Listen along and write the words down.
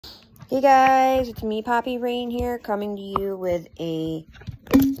Hey guys, it's me, Poppy Rain here, coming to you with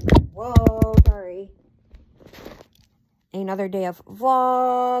another day of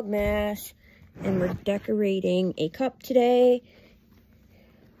Vlogmas, and we're decorating a cup today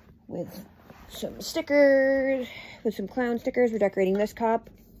with some stickers, with some clown stickers. We're decorating this cup.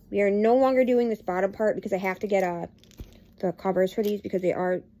 We are no longer doing this bottom part because I have to get the covers for these because they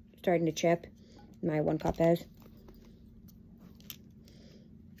are starting to chip. My one cup is.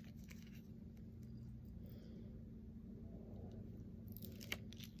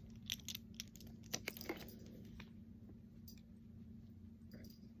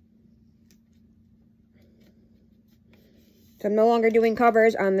 So I'm no longer doing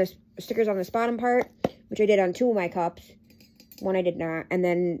covers on this, stickers on this bottom part, which I did on 2 of my cups. One I did not, and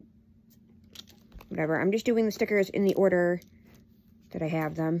then, whatever. I'm just doing the stickers in the order that I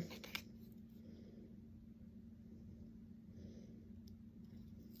have them.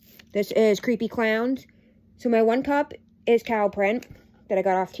 This is Creepy Clowns. So my one cup is cow print that I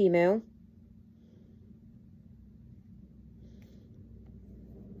got off Temu.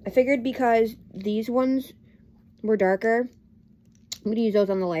 I figured because these ones were darker, I'm going to use those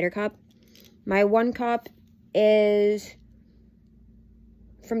on the lighter cup. My one cup is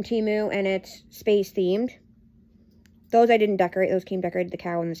from Temu, and it's space themed. Those I didn't decorate. Those came decorated, the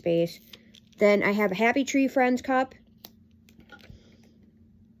cow and the space. Then I have a Happy Tree Friends cup.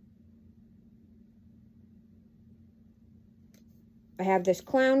 I have this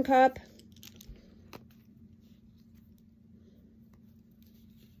clown cup.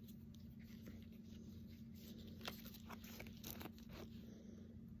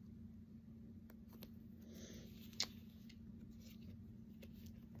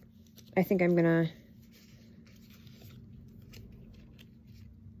 I think I'm gonna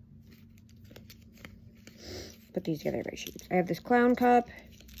put these together by sheets. I have this clown cup.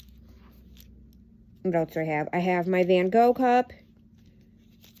 What else do I have? I have my Van Gogh cup.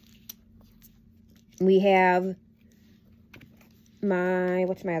 We have my,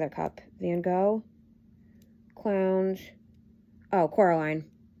 what's my other cup? Van Gogh, clowns. Oh, Coraline.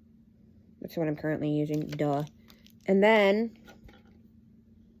 That's what I'm currently using. Duh. And then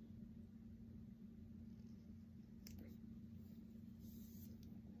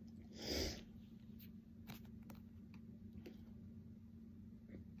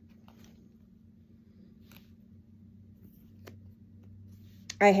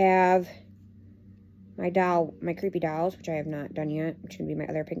I have my creepy dolls, which I have not done yet, which is going to be my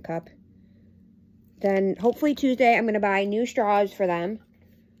other pink cup. Then, hopefully Tuesday, I'm going to buy new straws for them.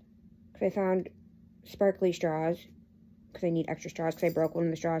 Because I found sparkly straws. Because I need extra straws, because I broke one of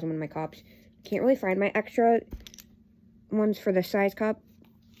the straws in one of my cups. Can't really find my extra ones for this size cup.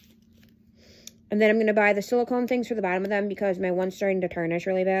 And then I'm going to buy the silicone things for the bottom of them, because my one's starting to tarnish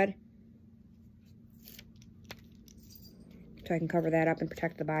really bad. So I can cover that up and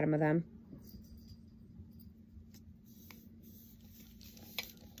protect the bottom of them.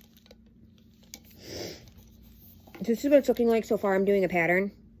 So this is what it's looking like so far. I'm doing a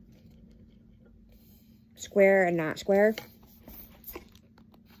pattern. Square and not square.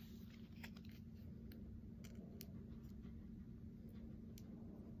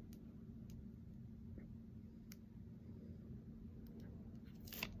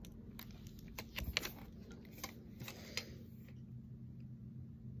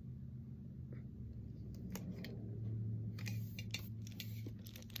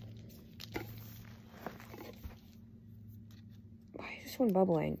 This one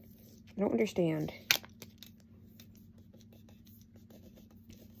bubbling. I don't understand.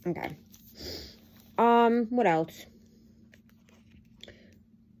 Okay. What else?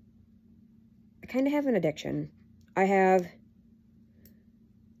 I kind of have an addiction. I have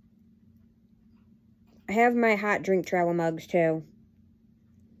my hot drink travel mugs too.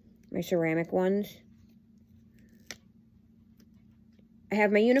 My ceramic ones. I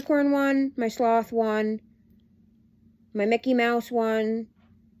have my unicorn one, my sloth one, my Mickey Mouse one,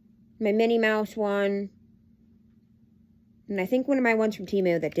 my Minnie Mouse one, and I think one of my ones from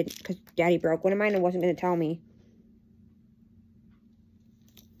Temu that didn't, because Daddy broke one of mine and wasn't going to tell me.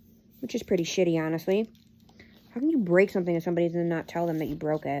 Which is pretty shitty, honestly. How can you break something to somebody and then not tell them that you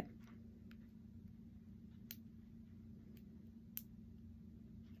broke it?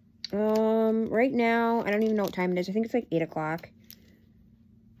 Right now, I don't even know what time it is. I think it's like 8 o'clock.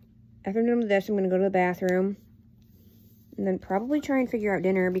 After I'm done with this, I'm going to go to the bathroom. And then probably try and figure out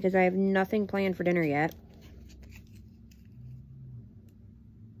dinner because I have nothing planned for dinner yet.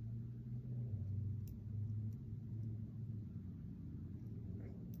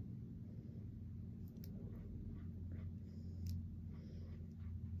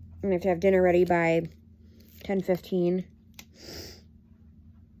 I have to have dinner ready by 10:15.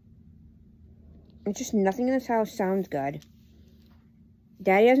 It's just nothing in this house sounds good.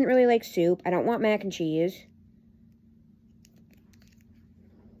 Daddy doesn't really like soup. I don't want mac and cheese.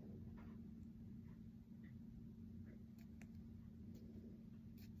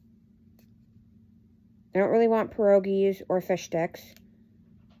 I don't really want pierogies or fish sticks.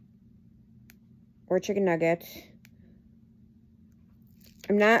 Or chicken nuggets.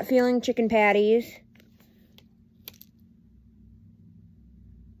 I'm not feeling chicken patties.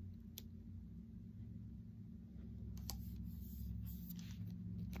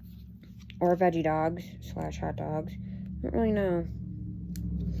 Or veggie dogs / hot dogs. I don't really know.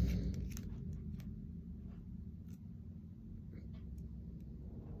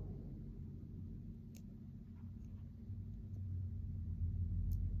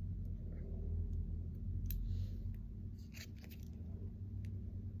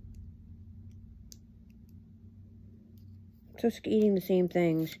 Just eating the same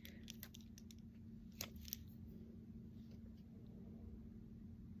things.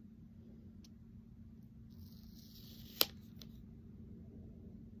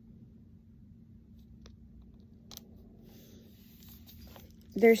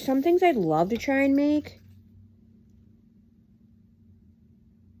 There's some things I'd love to try and make.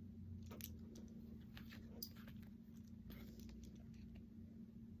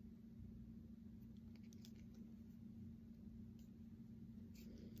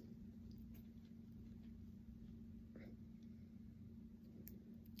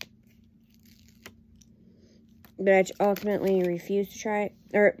 But I ultimately refuse to try it.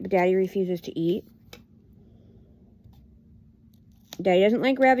 Or Daddy refuses to eat. Daddy doesn't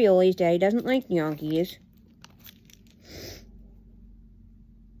like raviolis. Daddy doesn't like gnocchis.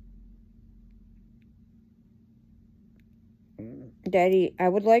 Daddy, I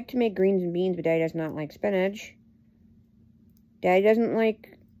would like to make greens and beans, but Daddy does not like spinach. Daddy doesn't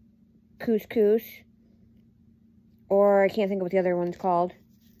like couscous. Or I can't think of what the other one's called.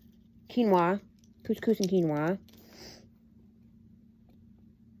 Quinoa. Couscous and quinoa.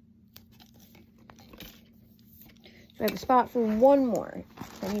 I have a spot for one more.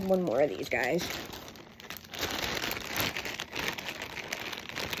 I need one more of these guys.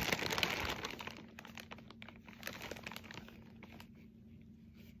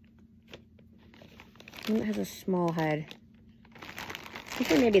 One that has a small head. I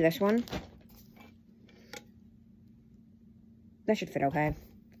think maybe this one. That should fit okay.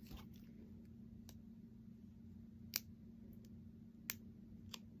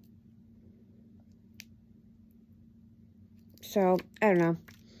 So, I don't know.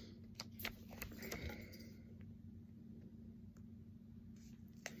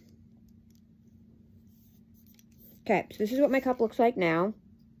 Okay, so this is what my cup looks like now.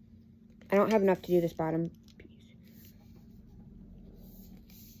 I don't have enough to do this bottom piece.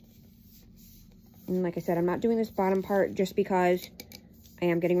 And like I said, I'm not doing this bottom part just because I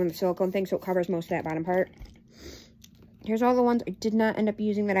am getting rid of the silicone thing, so it covers most of that bottom part. Here's all the ones I did not end up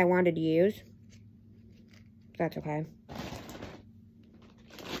using that I wanted to use. That's okay.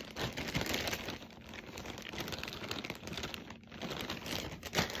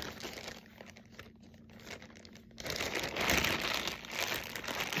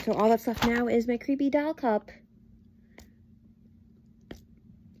 So all that's left now is my creepy doll cup,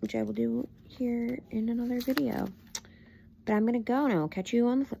 which I will do here in another video. But I'm going to go now. Catch you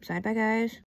on the flip side. Bye, guys.